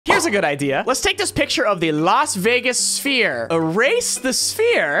Here's a good idea. Let's take this picture of the Las Vegas sphere, erase the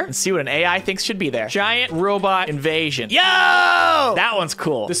sphere, and see what an AI thinks should be there. Giant robot invasion. Yo! That one's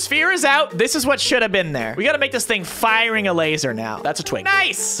cool. The sphere is out. This is what should have been there. We gotta make this thing firing a laser now. That's a twig.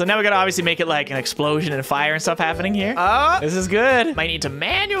 Nice! So now we gotta obviously make it like an explosion and fire and stuff happening here. Oh, this is good. Might need to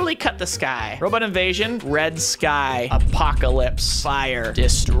manually cut the sky. Robot invasion, red sky, apocalypse, fire,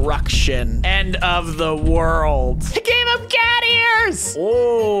 destruction, end of the world. I gave him cat ears!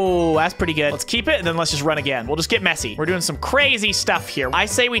 Oh, that's pretty good. Let's keep it, and then let's just run again. We'll just get messy. We're doing some crazy stuff here. I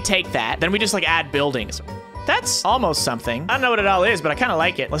say we take that, then we just like add buildings. That's almost something. I don't know what it all is, but I kind of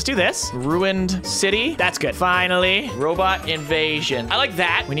like it. Let's do this. Ruined city. That's good. Finally, robot invasion. I like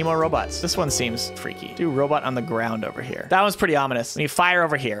that. We need more robots. This one seems freaky. Do robot on the ground over here. That one's pretty ominous. We need fire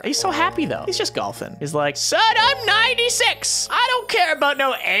over here. He's so happy though. He's just golfing. He's like, son, I'm 96. I don't care about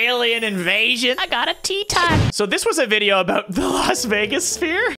no alien invasion. I got a tea time. So this was a video about the Las Vegas sphere.